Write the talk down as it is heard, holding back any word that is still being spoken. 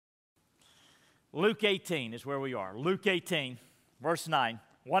Luke 18 is where we are. Luke 18, verse 9,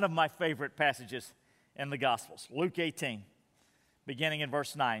 one of my favorite passages in the Gospels. Luke 18, beginning in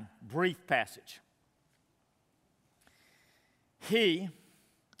verse 9, brief passage. He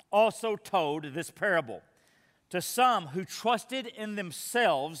also told this parable to some who trusted in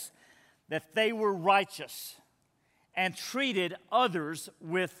themselves that they were righteous and treated others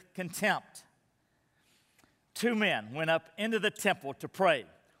with contempt. Two men went up into the temple to pray,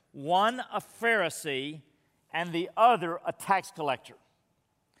 one a Pharisee and the other a tax collector.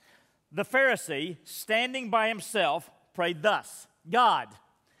 The Pharisee, standing by himself, prayed thus, God,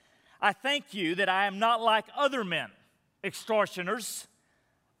 I thank you that I am not like other men, extortioners,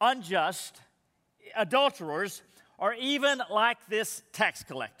 unjust, adulterers, or even like this tax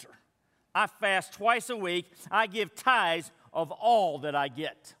collector. I fast twice a week. I give tithes of all that I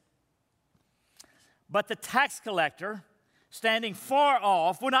get. But the tax collector, standing far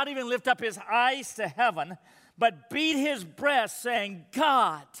off, would not even lift up his eyes to heaven, but beat his breast, saying,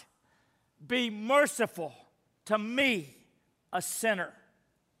 God, be merciful to me, a sinner.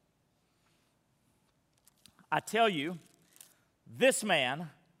 I tell you, this man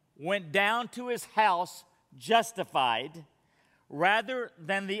went down to his house justified rather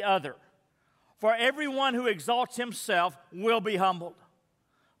than the other. For everyone who exalts himself will be humbled,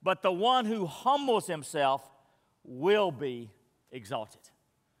 but the one who humbles himself will be exalted.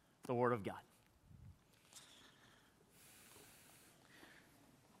 The Word of God.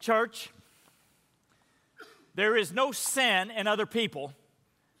 Church, there is no sin in other people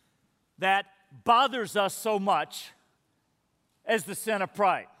that bothers us so much as the sin of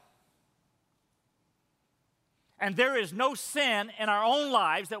pride. And there is no sin in our own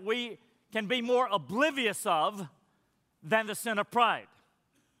lives that we can be more oblivious of than the sin of pride.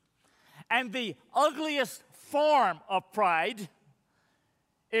 And the ugliest form of pride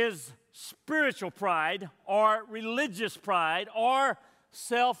is spiritual pride or religious pride or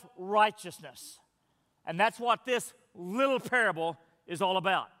self-righteousness. And that's what this little parable is all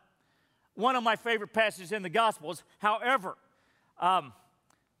about. One of my favorite passages in the Gospels, however,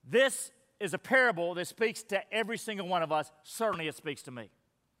 this is a parable that speaks to every single one of us. Certainly it speaks to me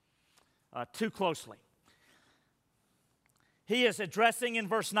too closely. He is addressing in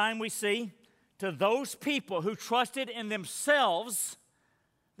verse 9, we see, to those people who trusted in themselves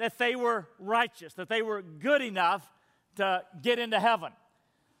that they were righteous, that they were good enough to get into heaven.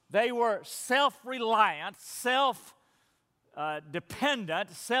 They were self-reliant,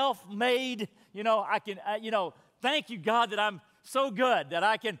 self-dependent, self-made. Thank you, God, that I'm so good, that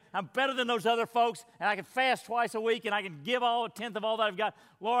I'm better than those other folks, and I can fast twice a week, and I can give a tenth of all that I've got.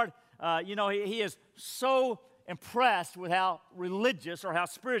 Lord, he is so impressed with how religious or how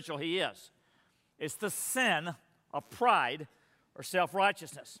spiritual he is. It's the sin of pride or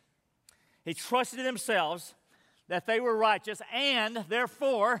self-righteousness. He trusted in themselves that they were righteous, and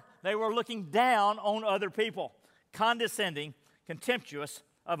therefore they were looking down on other people, condescending, contemptuous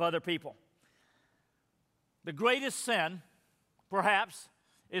of other people. The greatest sin, perhaps,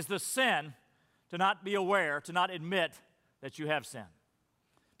 is the sin to not be aware, to not admit that you have sin.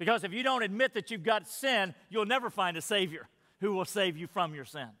 Because if you don't admit that you've got sin, you'll never find a Savior who will save you from your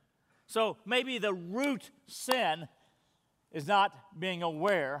sin. So maybe the root sin is not being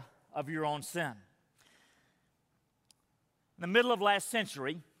aware of your own sin. In the middle of last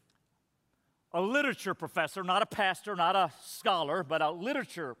century, a literature professor, not a pastor, not a scholar, but a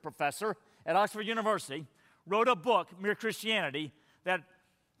literature professor at Oxford University, wrote a book, Mere Christianity, that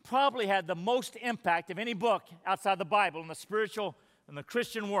probably had the most impact of any book outside the Bible in the spiritual and the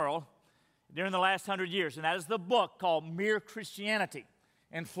Christian world during the last 100 years. And that is the book called Mere Christianity.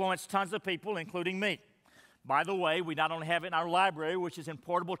 Influenced tons of people, including me. By the way, we not only have it in our library, which is in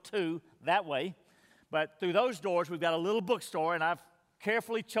Portable 2 that way, but through those doors, we've got a little bookstore, and I've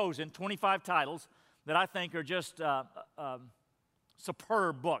carefully chosen 25 titles that I think are just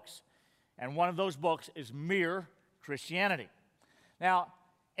superb books. And one of those books is Mere Christianity. Now,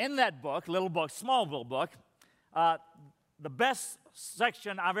 in that book, little book, small little book, the best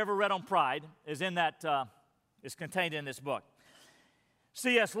section I've ever read on pride is contained in this book.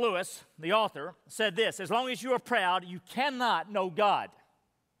 C.S. Lewis, the author, said this: as long as you are proud, you cannot know God.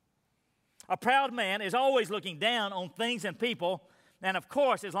 A proud man is always looking down on things and people, and of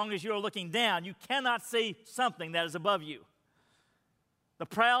course, as long as you are looking down, you cannot see something that is above you. The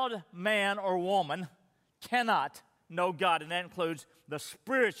proud man or woman cannot know God, and that includes the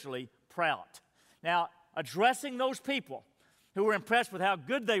spiritually proud. Now, addressing those people who were impressed with how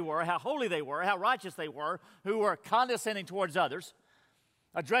good they were, how holy they were, how righteous they were, who were condescending towards others,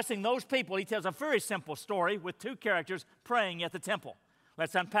 addressing those people, he tells a very simple story with two characters praying at the temple.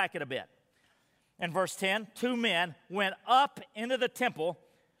 Let's unpack it a bit. in verse 10, two men went up into the temple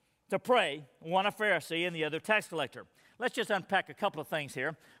to pray, one a Pharisee and the other tax collector. Let's just unpack a couple of things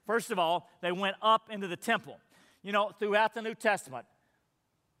here. First of all, they went up into the temple. You know, throughout the New Testament,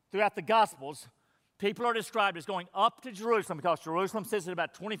 throughout the Gospels, people are described as going up to Jerusalem because Jerusalem sits at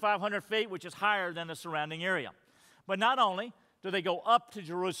about 2,500 feet, which is higher than the surrounding area. But not only do they go up to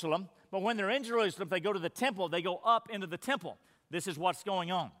Jerusalem, but when they're in Jerusalem, if they go to the temple, they go up into the temple. This is what's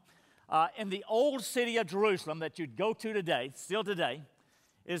going on. In the old city of Jerusalem that you'd go to today, still today,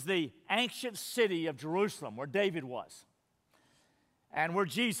 is the ancient city of Jerusalem where David was and where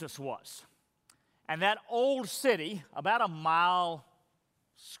Jesus was. And that old city, about a mile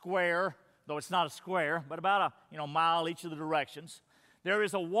square, though it's not a square, but about a mile each of the directions, there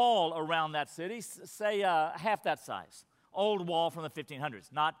is a wall around that city, say half that size. Old wall from the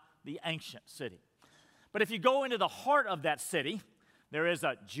 1500s, not the ancient city. But if you go into the heart of that city, there is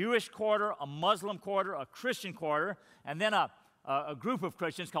a Jewish quarter, a Muslim quarter, a Christian quarter, and then a group of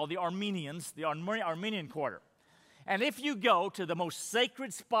Christians called the Armenians, the Armenian quarter. And if you go to the most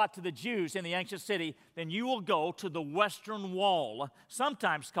sacred spot to the Jews in the ancient city, then you will go to the Western Wall,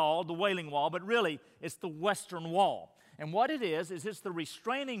 sometimes called the Wailing Wall, but really it's the Western Wall. And what it is it's the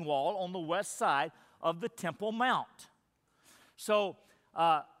restraining wall on the west side of the Temple Mount. So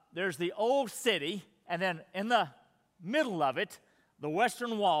there's the old city, and then in the middle of it, the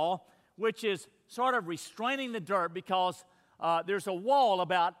Western Wall, which is sort of restraining the dirt because there's a wall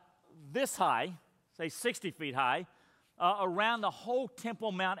about this high, say 60 feet high, around the whole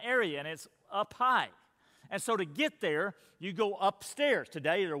Temple Mount area, and it's up high. And so to get there, you go upstairs.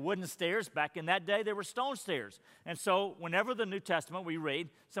 Today, there are wooden stairs. Back in that day, there were stone stairs. And so whenever the New Testament we read,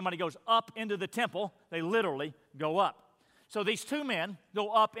 somebody goes up into the temple, they literally go up. So these two men go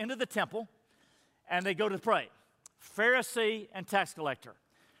up into the temple, and they go to pray. Pharisee and tax collector.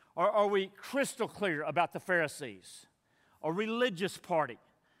 Are we crystal clear about the Pharisees? A religious party.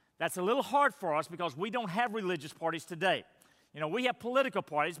 That's a little hard for us because we don't have religious parties today. We have political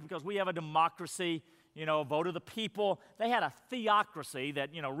parties because we have a democracy, vote of the people. They had a theocracy that,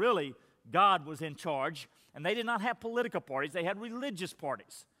 really God was in charge. And they did not have political parties. They had religious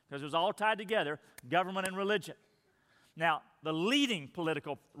parties because it was all tied together, government and religion. Now, the leading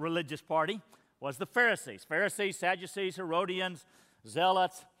political religious party was the Pharisees. Pharisees, Sadducees, Herodians,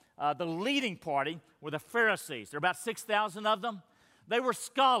 Zealots. The leading party were the Pharisees. There are about 6,000 of them. They were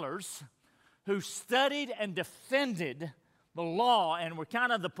scholars who studied and defended the law and were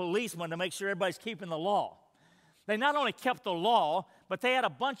kind of the policemen to make sure everybody's keeping the law. They not only kept the law, but they had a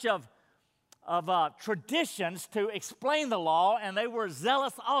bunch of traditions to explain the law, and they were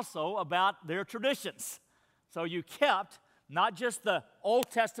zealous also about their traditions. So you kept not just the Old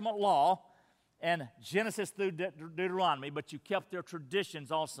Testament law and Genesis through Deuteronomy, but you kept their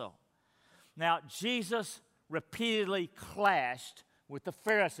traditions also. Now, Jesus repeatedly clashed with the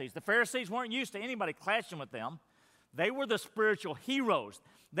Pharisees. The Pharisees weren't used to anybody clashing with them. They were the spiritual heroes.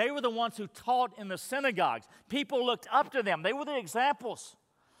 They were the ones who taught in the synagogues. People looked up to them. They were the examples.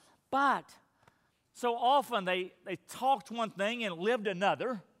 But so often they talked one thing and lived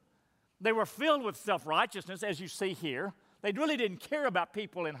another. They were filled with self-righteousness, as you see here. They really didn't care about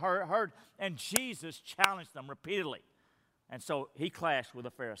people in hurt, and Jesus challenged them repeatedly. And so he clashed with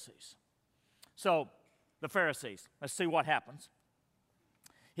the Pharisees. So the Pharisees, let's see what happens.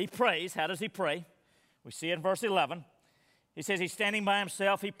 He prays. How does he pray? We see it in verse 11. He says he's standing by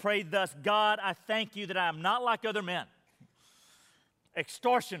himself. He prayed thus, God, I thank you that I am not like other men.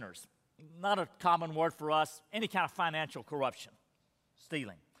 Extortioners, not a common word for us, any kind of financial corruption,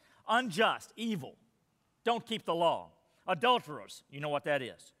 stealing. Unjust, evil, don't keep the law. Adulterers, you know what that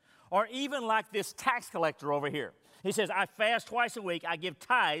is. Or even like this tax collector over here. He says, I fast twice a week. I give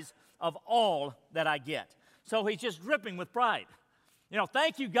tithes of all that I get. So he's just dripping with pride.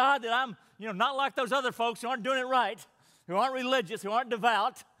 Thank you, God, that I'm, not like those other folks who aren't doing it right, who aren't religious, who aren't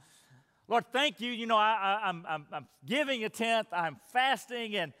devout. Lord, thank you. I'm giving a tenth. I'm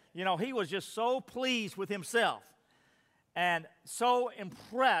fasting. And, he was just so pleased with himself and so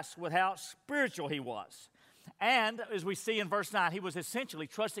impressed with how spiritual he was. And as we see in verse 9, he was essentially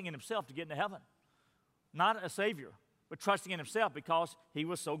trusting in himself to get into heaven. Not a Savior, but trusting in himself because he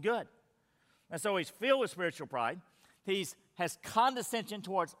was so good. And so he's filled with spiritual pride. He has condescension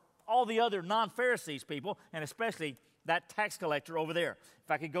towards all the other non-Pharisees people, and especially that tax collector over there. If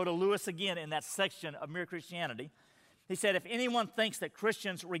I could go to Lewis again in that section of Mere Christianity, he said, if anyone thinks that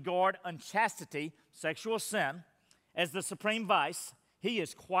Christians regard unchastity, sexual sin, as the supreme vice, he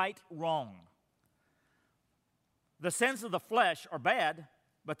is quite wrong. The sins of the flesh are bad,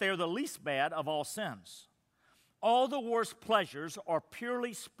 but they are the least bad of all sins. All the worst pleasures are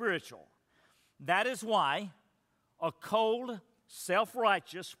purely spiritual. That is why a cold,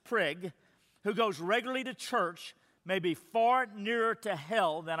 self-righteous prig who goes regularly to church may be far nearer to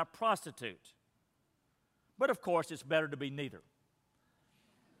hell than a prostitute. But of course, it's better to be neither.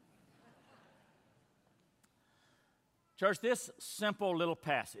 Church, this simple little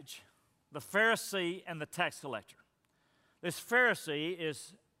passage, the Pharisee and the tax collector. This Pharisee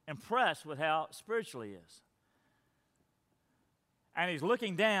is impressed with how spiritual he is. And he's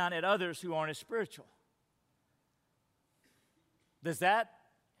looking down at others who aren't as spiritual. Does that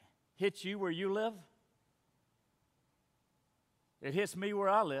hit you where you live? It hits me where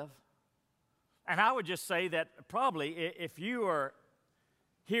I live. And I would just say that probably if you are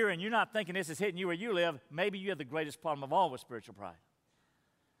here and you're not thinking this is hitting you where you live, maybe you have the greatest problem of all with spiritual pride.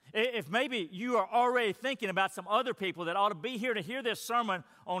 If maybe you are already thinking about some other people that ought to be here to hear this sermon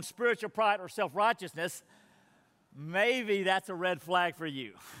on spiritual pride or self-righteousness, maybe that's a red flag for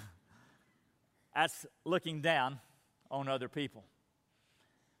you. That's looking down on other people.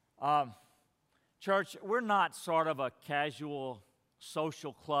 Church, we're not sort of a casual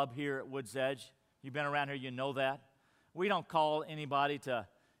social club here at Woods Edge. You've been around here, you know that. We don't call anybody to,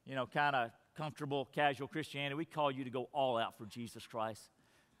 kind of comfortable, casual Christianity. We call you to go all out for Jesus Christ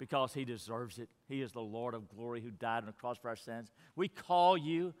because he deserves it. He is the Lord of glory who died on the cross for our sins. We call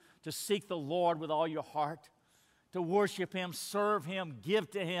you to seek the Lord with all your heart, to worship him, serve him, give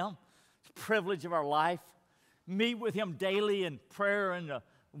to him. It's a privilege of our life. Meet with him daily in prayer and the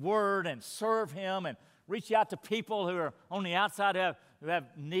word and serve him and reach out to people who are on the outside who have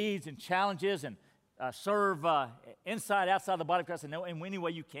needs and challenges and serve inside, outside the body of Christ in any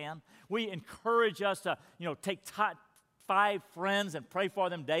way you can. We encourage us to, take 5 friends and pray for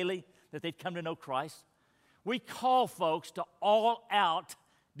them daily that they'd come to know Christ. We call folks to all-out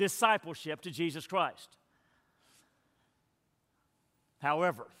discipleship to Jesus Christ.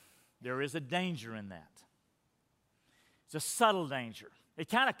 However, there is a danger in that. It's a subtle danger. It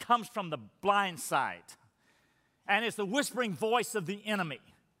kind of comes from the blind side. And it's the whispering voice of the enemy.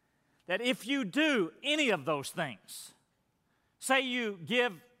 That if you do any of those things, say you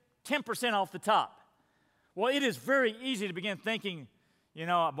give 10% off the top, well, it is very easy to begin thinking,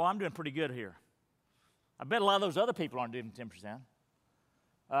 boy, I'm doing pretty good here. I bet a lot of those other people aren't doing 10%.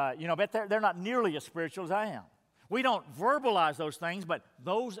 I bet they're not nearly as spiritual as I am. We don't verbalize those things, but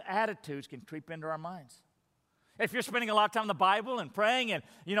those attitudes can creep into our minds. If you're spending a lot of time in the Bible and praying, and,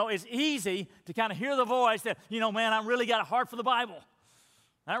 it's easy to kind of hear the voice that, man, I really got a heart for the Bible.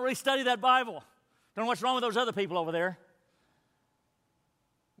 I don't really study that Bible. Don't know what's wrong with those other people over there.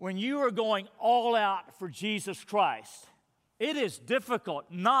 When you are going all out for Jesus Christ, it is difficult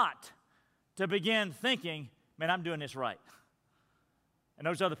not to begin thinking, man, I'm doing this right. And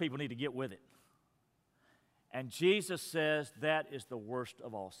those other people need to get with it. And Jesus says that is the worst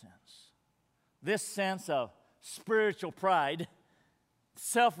of all sins. This sense of spiritual pride,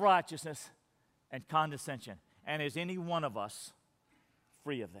 self-righteousness, and condescension. And is any one of us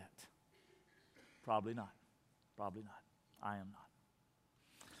free of that? Probably not. Probably not. I am not.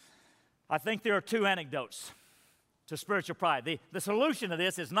 I think there are 2 anecdotes to spiritual pride. The solution to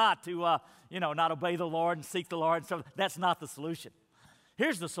this is not to, not obey the Lord and seek the Lord. And so that's not the solution.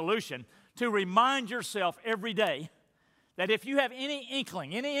 Here's the solution: to remind yourself every day that if you have any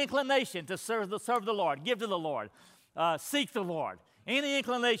inkling, any inclination to serve the Lord, give to the Lord, seek the Lord, any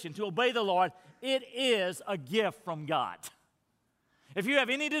inclination to obey the Lord, it is a gift from God. If you have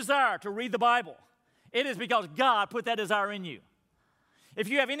any desire to read the Bible, it is because God put that desire in you. If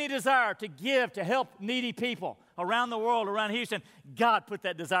you have any desire to give, to help needy people around the world, around Houston, God put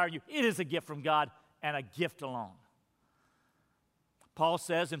that desire in you. It is a gift from God and a gift alone. Paul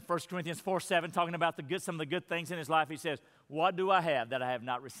says in 1 Corinthians 4:7, talking about some of the good things in his life, he says, what do I have that I have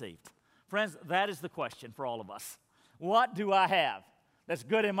not received? Friends, that is the question for all of us. What do I have that's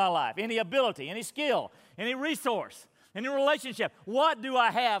good in my life? Any ability, any skill, any resource, any relationship. What do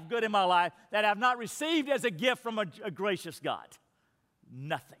I have good in my life that I've not received as a gift from a gracious God?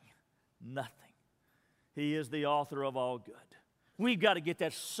 Nothing. Nothing. He is the author of all good. We've got to get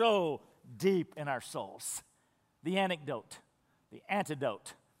that so deep in our souls. The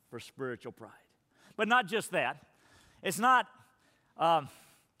antidote for spiritual pride. But not just that. It's not, the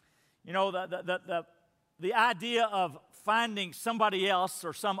idea of finding somebody else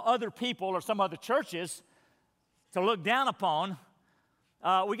or some other people or some other churches to look down upon.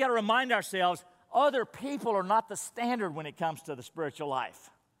 We got to remind ourselves, other people are not the standard when it comes to the spiritual life.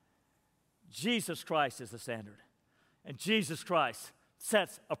 Jesus Christ is the standard. And Jesus Christ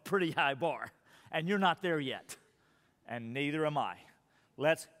sets a pretty high bar. And you're not there yet. And neither am I.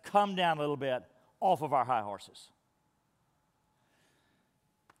 Let's come down a little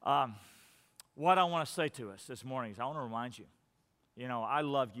what I want to say to us this morning is I want to remind you, I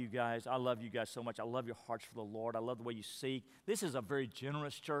love you guys. I love you guys so much. I love your hearts for the Lord. I love the way you seek. This is a very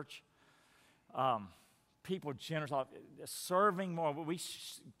generous church. People generous, serving more. We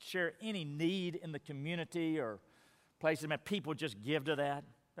share any need in the community or places. Man, people just give to that.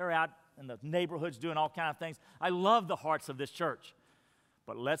 They're out in the neighborhoods doing all kinds of things. I love the hearts of this church.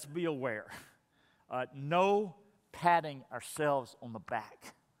 But let's be aware, no patting ourselves on the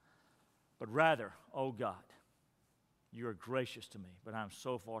back, but rather, oh God, you are gracious to me, but I'm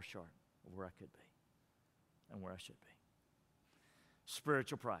so far short of where I could be and where I should be.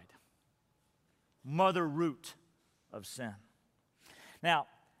 Spiritual pride. Mother root of sin. Now,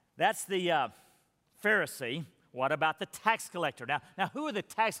 that's the Pharisee. What about the tax collector? Now, who are the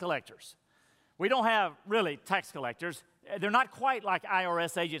tax collectors? We don't have really tax collectors. They're not quite like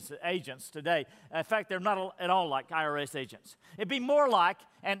IRS agents today. In fact, they're not at all like IRS agents. It'd be more like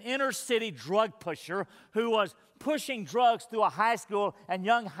an inner city drug pusher who was pushing drugs through a high school and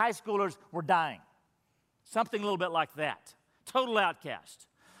young high schoolers were dying. Something a little bit like that. Total outcast.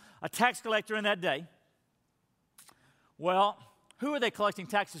 A tax collector in that day, well, who are they collecting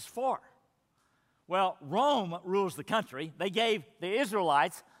taxes for? Well, Rome rules the country. They gave the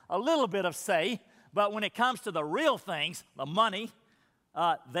Israelites a little bit of say, but when it comes to the real things, the money,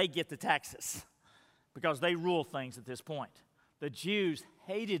 they get the taxes because they rule things at this point. The Jews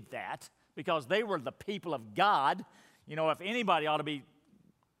hated that because they were the people of God. If anybody ought to be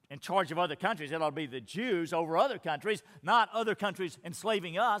in charge of other countries, it ought to be the Jews over other countries, not other countries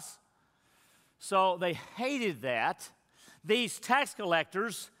enslaving us. So they hated that. These tax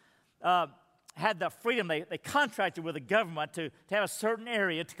collectors had the freedom. They contracted with the government to have a certain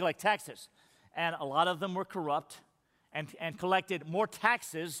area to collect taxes. And a lot of them were corrupt and collected more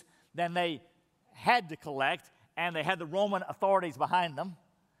taxes than they had to collect, and they had the Roman authorities behind them.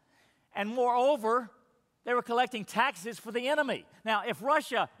 And moreover, they were collecting taxes for the enemy. Now, if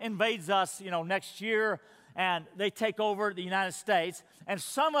Russia invades us, next year, and they take over the United States, and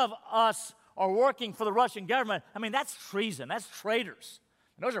some of us are working for the Russian government, that's treason. That's traitors.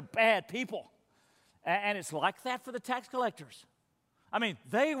 Those are bad people. And it's like that for the tax collectors.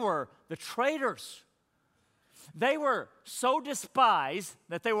 They were the traitors. They were so despised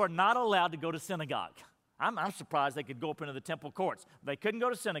that they were not allowed to go to synagogue. I'm surprised they could go up into the temple courts. They couldn't go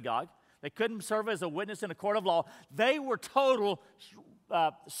to synagogue. They couldn't serve as a witness in a court of law. They were total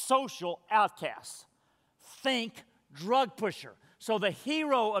social outcasts. Think drug pusher. So the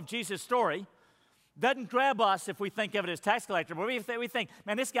hero of Jesus' story doesn't grab us if we think of it as tax collector, but we think,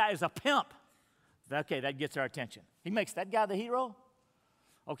 man, this guy is a pimp. Okay, that gets our attention. He makes that guy the hero?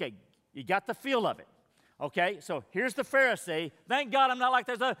 Okay, you got the feel of it. Okay, so here's the Pharisee. Thank God I'm not like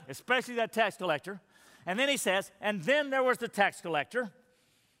those others, especially that tax collector. And then he says, and then there was the tax collector.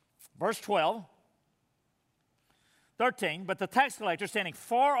 Verse 12, 13, but the tax collector standing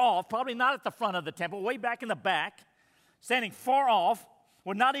far off, probably not at the front of the temple, way back in the back, standing far off,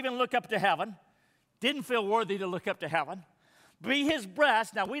 would not even look up to heaven, didn't feel worthy to look up to heaven, beat his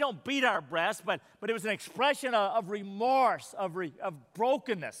breast. Now, we don't beat our breast, but it was an expression of remorse, of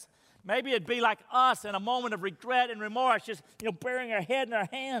brokenness. Maybe it'd be like us in a moment of regret and remorse, just burying our head in our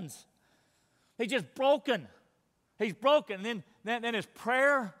hands. He's just broken. He's broken. And then his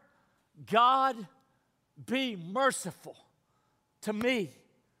prayer, God, be merciful to me,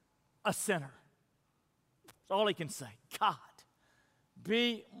 a sinner. That's all he can say. God,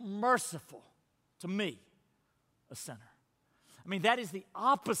 be merciful to me, a sinner. That is the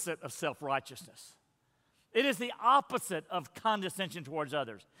opposite of self-righteousness. It is the opposite of condescension towards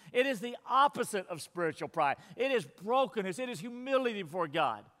others. It is the opposite of spiritual pride. It is brokenness. It is humility before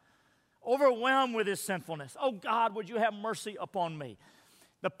God. Overwhelmed with his sinfulness. Oh God, would you have mercy upon me?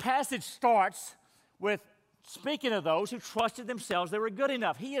 The passage starts with speaking of those who trusted themselves they were good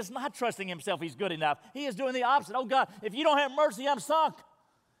enough. He is not trusting himself he's good enough. He is doing the opposite. Oh God, if you don't have mercy, I'm sunk.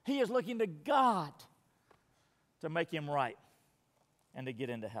 He is looking to God to make him right and to get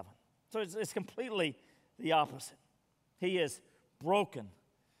into heaven. So it's completely the opposite. He is broken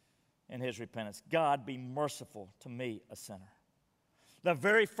in his repentance. God, be merciful to me, a sinner. The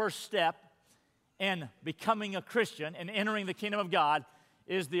very first step in becoming a Christian and entering the kingdom of God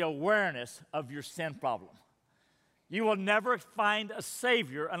is the awareness of your sin problem. You will never find a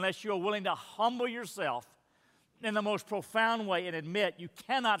Savior unless you are willing to humble yourself in the most profound way and admit you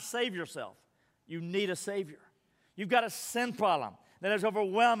cannot save yourself. You need a Savior. You've got a sin problem that is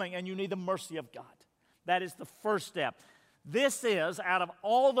overwhelming, and you need the mercy of God. That is the first step. This is, out of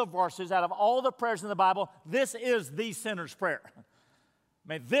all the verses, out of all the prayers in the Bible, this is the sinner's prayer.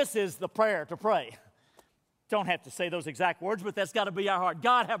 This is the prayer to pray. Don't have to say those exact words, but that's got to be our heart.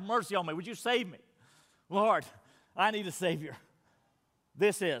 God, have mercy on me. Would you save me? Lord, I need a Savior.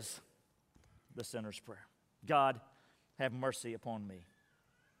 This is the sinner's prayer. God, have mercy upon me,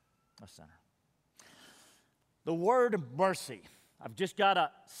 a sinner. The word mercy, I've just got to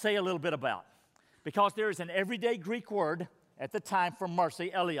say a little bit about, because there is an everyday Greek word at the time for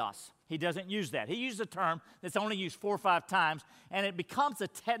mercy, eleos. He doesn't use that. He uses a term that's only used 4 or 5 times, and it becomes a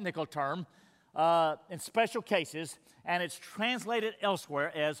technical term in special cases, and it's translated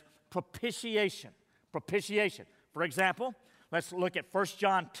elsewhere as propitiation. Propitiation. For example, let's look at 1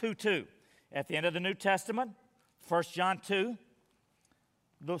 John 2:2. At the end of the New Testament, 1 John 2,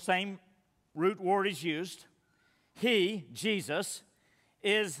 the same root word is used. He, Jesus,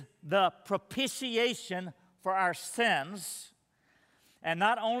 is the propitiation for our sins, and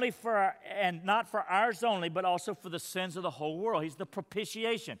not for ours only, but also for the sins of the whole world. He's the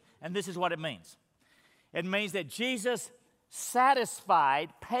propitiation, and this is what it means. It means that Jesus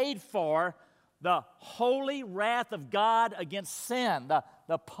satisfied, paid for the holy wrath of God against sin,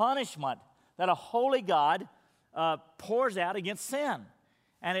 the punishment that a holy God pours out against sin.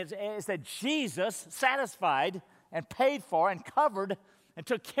 And it's that Jesus satisfied and paid for and covered and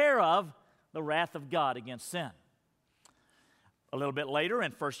took care of the wrath of God against sin. A little bit later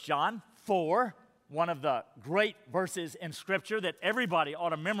in 1 John 4, one of the great verses in Scripture that everybody ought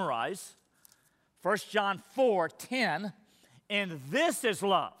to memorize, 1 John 4:10, and this is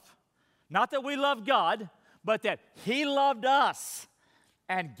love. Not that we love God, but that He loved us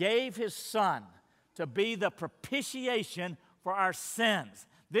and gave His Son to be the propitiation for our sins.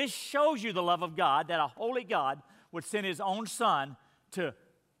 This shows you the love of God, that a holy God would send His own Son to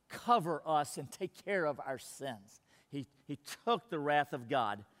cover us and take care of our sins. He took the wrath of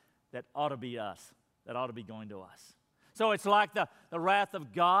God that ought to be us, that ought to be going to us. So it's like the wrath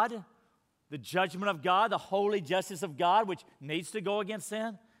of God, the judgment of God, the holy justice of God, which needs to go against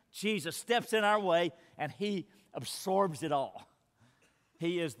sin. Jesus steps in our way, and He absorbs it all.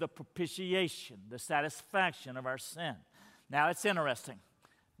 He is the propitiation, the satisfaction of our sin. Now, it's interesting.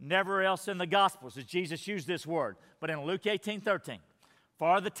 Never else in the Gospels does Jesus use this word, but in Luke 18:13,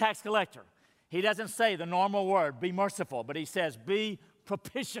 for the tax collector, He doesn't say the normal word, be merciful, but He says, be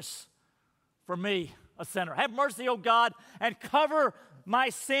propitious for me, a sinner. Have mercy, O God, and cover my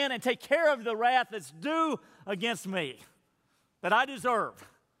sin and take care of the wrath that's due against me, that I deserve,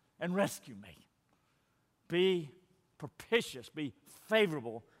 and rescue me. Be propitious, be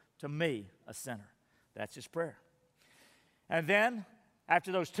favorable to me, a sinner. That's His prayer. And then,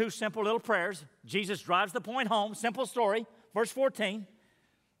 after those 2 simple little prayers, Jesus drives the point home. Simple story. Verse 14.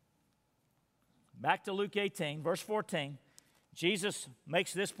 Back to Luke 18, verse 14. Jesus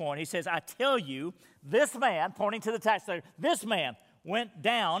makes this point. He says, I tell you, this man, pointing to the tax collector, this man went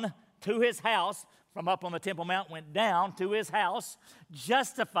down to his house, from up on the Temple Mount, went down to his house,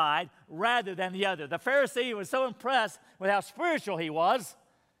 justified rather than the other. The Pharisee was so impressed with how spiritual he was,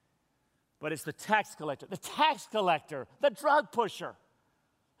 but it's the tax collector, the drug pusher,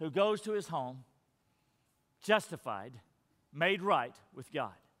 who goes to his home, justified, made right with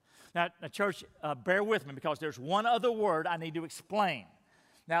God. Now, church, bear with me, because there's one other word I need to explain.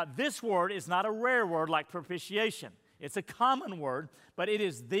 Now, this word is not a rare word like propitiation. It's a common word, but it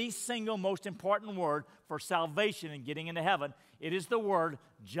is the single most important word for salvation and getting into heaven. It is the word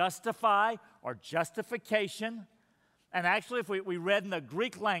justify or justification. And actually, if we read in the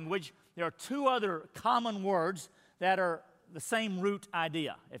Greek language, there are 2 other common words that are the same root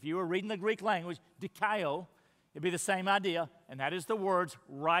idea. If you were reading the Greek language, dikaio, it'd be the same idea, and that is the words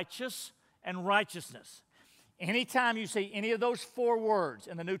righteous and righteousness. Anytime you see any of those 4 words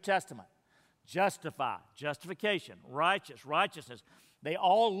in the New Testament, justify, justification, righteous, righteousness, they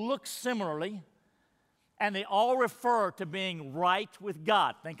all look similarly, and they all refer to being right with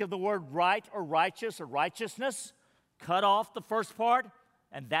God. Think of the word right or righteous or righteousness. Cut off the first part,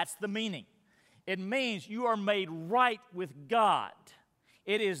 and that's the meaning. It means you are made right with God.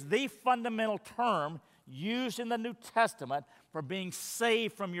 It is the fundamental term used in the New Testament for being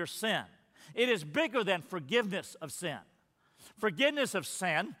saved from your sin. It is bigger than forgiveness of sin. Forgiveness of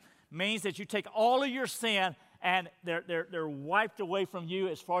sin means that you take all of your sin and they're wiped away from you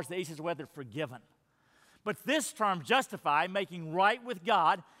as far as the east is west, they're forgiven. But this term, justify, making right with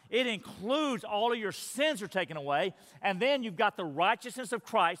God, it includes all of your sins are taken away, and then you've got the righteousness of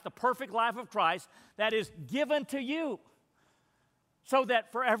Christ, the perfect life of Christ that is given to you, so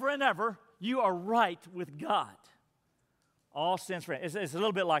that forever and ever you are right with God. All sins free. It's a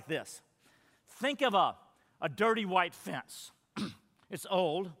little bit like this. Think of a dirty white fence. It's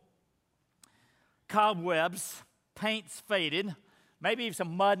old, cobwebs, paint's faded, maybe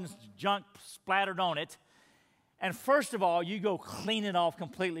some mud and junk splattered on it. And first of all, you go clean it off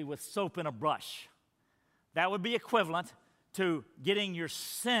completely with soap and a brush. That would be equivalent to getting your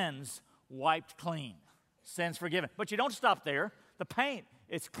sins wiped clean. Sins forgiven. But you don't stop there. The paint,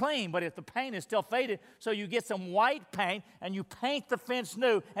 it's clean, but if the paint is still faded, so you get some white paint and you paint the fence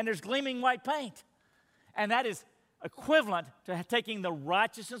new, and there's gleaming white paint. And that is equivalent to taking the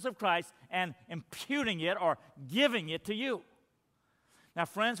righteousness of Christ and imputing it or giving it to you. Now,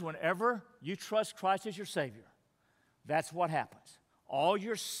 friends, whenever you trust Christ as your Savior, that's what happens. All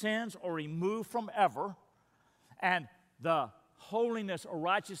your sins are removed from ever, and the holiness or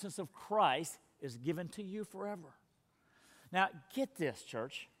righteousness of Christ is given to you forever. Now, get this,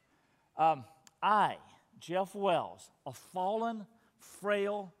 church. I, Jeff Wells, a fallen,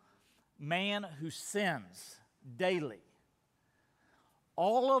 frail man who sins daily,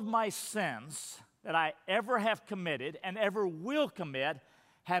 all of my sins that I ever have committed and ever will commit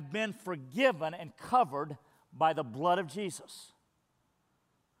have been forgiven and covered by the blood of Jesus.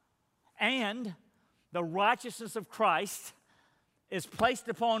 And the righteousness of Christ is placed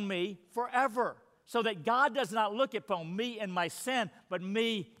upon me forever, so that God does not look upon me and my sin, but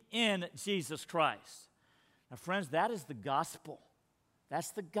me in Jesus Christ. Now, friends, that is the gospel.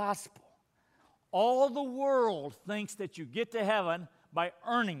 That's the gospel. All the world thinks that you get to heaven by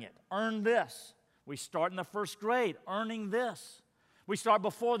earning it. Earn this. We start in the first grade, earning this. We start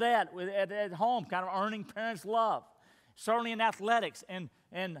before that at home, kind of earning parents' love. Certainly in athletics and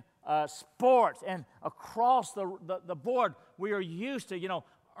sports and across the board, we are used to,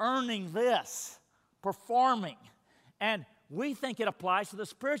 earning this, performing. And we think it applies to the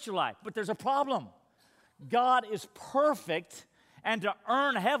spiritual life, but there's a problem. God is perfect, and to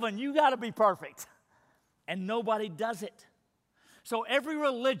earn heaven, you got to be perfect. And nobody does it. So every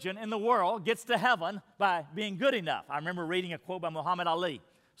religion in the world gets to heaven by being good enough. I remember reading a quote by Muhammad Ali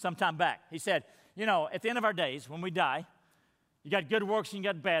some time back. He said, at the end of our days, when we die, you got good works and you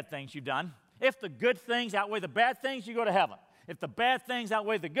got bad things you've done. If the good things outweigh the bad things, you go to heaven. If the bad things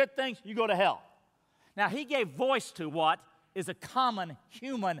outweigh the good things, you go to hell. Now, he gave voice to what is a common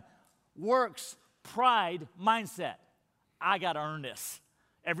human works pride mindset. I got to earn this.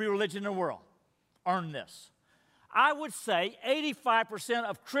 Every religion in the world, earn this. I would say 85%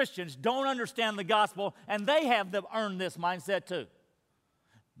 of Christians don't understand the gospel, and they have the earn this mindset too.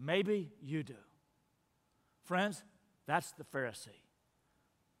 Maybe you do. Friends, that's the Pharisee.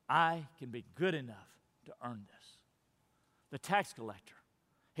 I can be good enough to earn this. The tax collector,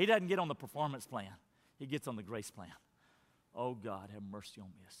 he doesn't get on the performance plan. He gets on the grace plan. Oh, God, have mercy on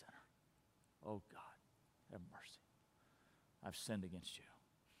me, a sinner. Oh, God, have mercy. I've sinned against you.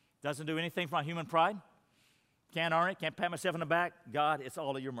 Doesn't do anything for my human pride. Can't earn it, can't pat myself on the back. God, it's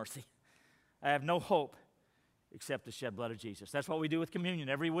all of your mercy. I have no hope except the shed blood of Jesus. That's what we do with communion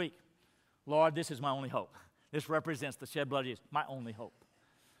every week. Lord, this is my only hope. This represents the shed blood of Jesus, my only hope.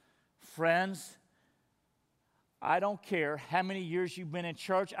 Friends, I don't care how many years you've been in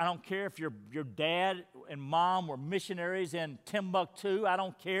church. I don't care if your dad and mom were missionaries in Timbuktu. I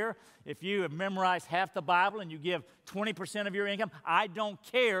don't care if you have memorized half the Bible and you give 20% of your income. I don't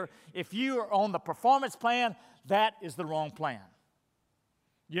care if you are on the performance plan. That is the wrong plan.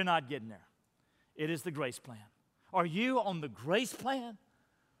 You're not getting there. It is the grace plan. Are you on the grace plan?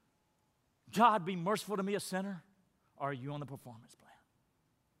 God, be merciful to me, a sinner. Or are you on the performance plan?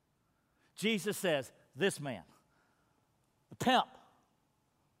 Jesus says, this man, the pimp,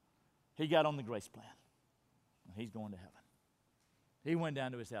 he got on the grace plan. And he's going to heaven. He went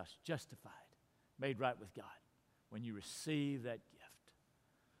down to his house justified, made right with God. When you receive that gift,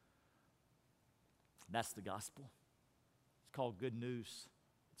 that's the gospel. It's called good news.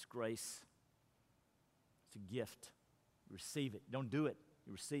 It's grace. It's a gift. You receive it. You don't do it.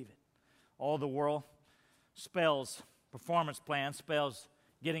 You receive it. All the world spells performance plan, spells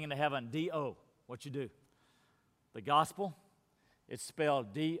getting into heaven, D-O, what you do. The gospel, it's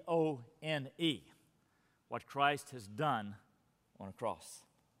spelled D-O-N-E, what Christ has done on a cross.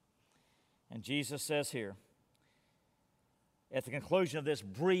 And Jesus says here, at the conclusion of this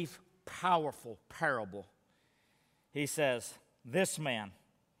brief, powerful parable, he says, this man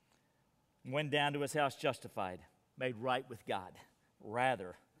went down to his house justified, made right with God,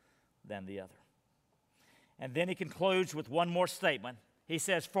 rather than the other. And then he concludes with one more statement. He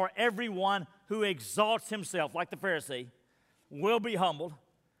says, for everyone who exalts himself, like the Pharisee, will be humbled,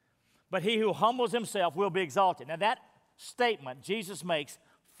 but he who humbles himself will be exalted. Now that statement Jesus makes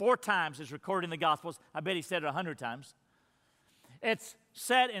 4 times is recorded in the Gospels. I bet he said it 100 times. It's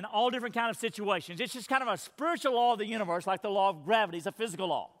said in all different kinds of situations. It's just kind of a spiritual law of the universe, like the law of gravity is a physical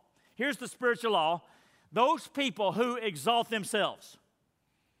law. Here's the spiritual law. Those people who exalt themselves,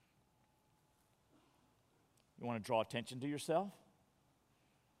 You want to draw attention to yourself?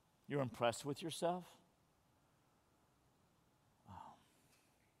 You're impressed with yourself?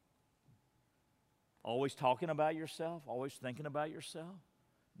 Always talking about yourself, always thinking about yourself,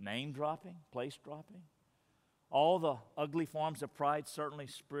 name dropping, place dropping. All the ugly forms of pride, certainly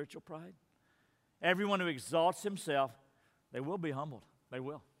spiritual pride. Everyone who exalts himself, they will be humbled. They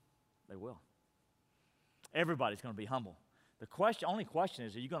will. They will. Everybody's going to be humble. The only question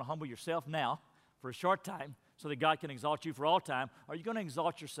is, are you going to humble yourself now for a short time so that God can exalt you for all time? Or are you going to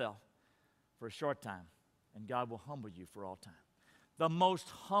exalt yourself for a short time and God will humble you for all time? The most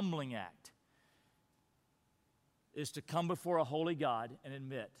humbling act is to come before a holy God and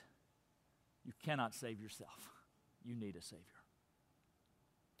admit you cannot save yourself. You need a Savior.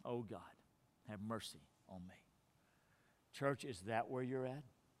 Oh God, have mercy on me. Church, is that where you're at?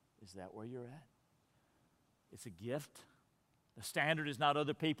 Is that where you're at? It's a gift. The standard is not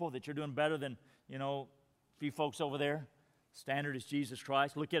other people, that you're doing better than, a few folks over there. Standard is Jesus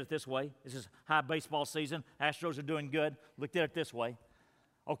Christ. Look at it this way. This is high baseball season. Astros are doing good. Look at it this way.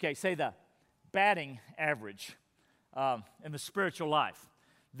 Okay, say the batting average in the spiritual life.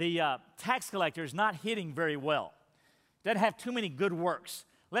 The tax collector is not hitting very well. Doesn't have too many good works.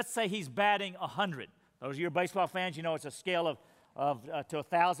 Let's say he's batting 100. Those of you baseball fans, you know it's a scale of to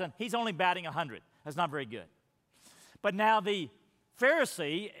 1,000. He's only batting 100. That's not very good. But now the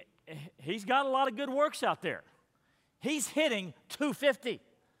Pharisee, he's got a lot of good works out there. He's hitting 250.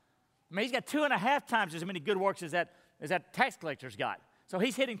 I mean, he's got 2.5 times as many good works as that tax collector's got. So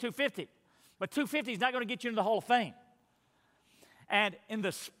he's hitting 250. But 250 is not going to get you into the Hall of Fame. And in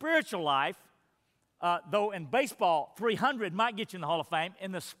the spiritual life, though in baseball 300 might get you in the Hall of Fame,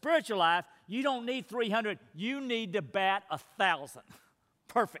 in the spiritual life, you don't need 300. You need to bat 1,000.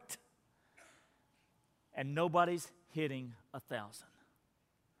 Perfect. And nobody's hitting 1,000.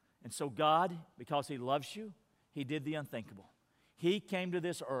 And so God, because He loves you, He did the unthinkable. He came to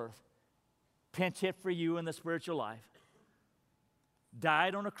this earth, pinch hit for you in the spiritual life,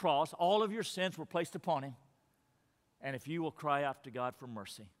 died on a cross. All of your sins were placed upon Him. And if you will cry out to God for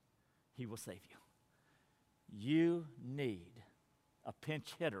mercy, He will save you. You need a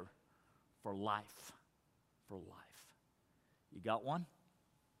pinch hitter for life. For life. You got one?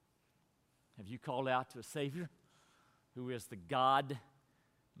 Have you called out to a Savior who is the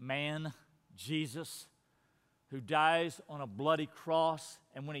God-man, Jesus, who dies on a bloody cross,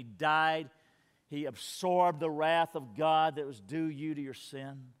 and when He died, He absorbed the wrath of God that was due you to your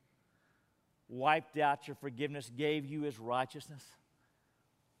sin, wiped out your forgiveness, gave you His righteousness,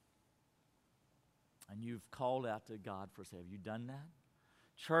 and you've called out to God for Savior. Have you done that?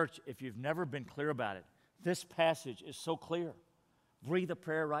 Church, if you've never been clear about it, this passage is so clear. Breathe a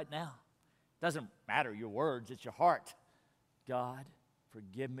prayer right now. Doesn't matter your words, it's your heart. God,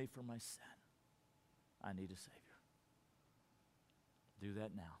 forgive me for my sin. I need a Savior. Do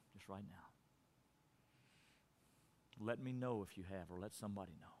that now, just right now. Let me know if you have, or let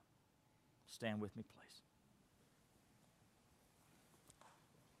somebody know. Stand with me, please.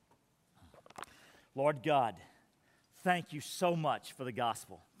 Lord God, thank you so much for the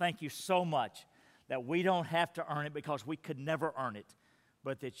gospel. Thank you so much that we don't have to earn it, because we could never earn it,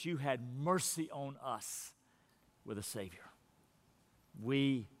 but that you had mercy on us with a Savior.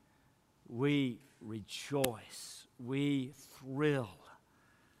 We rejoice. We thrill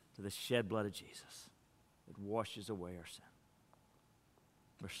to the shed blood of Jesus that washes away our sin.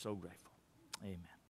 We're so grateful. Amen.